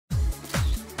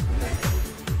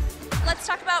let's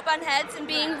talk about Bunheads and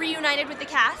being reunited with the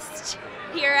cast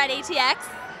here at ATX.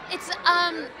 It's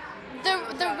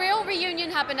the real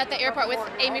reunion happened at the airport with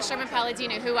Amy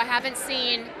Sherman-Palladino, who I haven't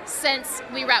seen since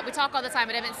we wrapped. We talk all the time,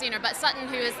 but I haven't seen her. But Sutton,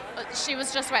 she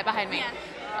was just right behind me.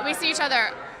 Yeah. We see each other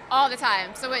all the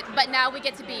time. But now we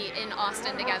get to be in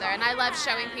Austin together, and I love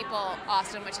showing people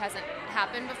Austin, which hasn't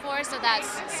happened before. So that's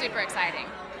super exciting.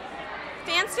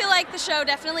 Fans feel like the show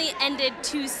definitely ended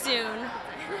too soon.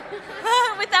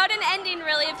 Without an ending,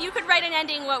 really. If you could write an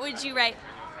ending, what would you write?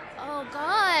 Oh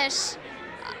gosh.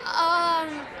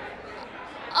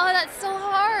 Oh, that's so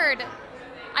hard.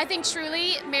 I think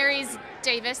Truly marries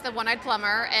Davis, the one-eyed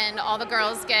plumber, and all the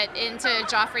girls get into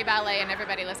Joffrey Ballet and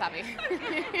everybody lives happy.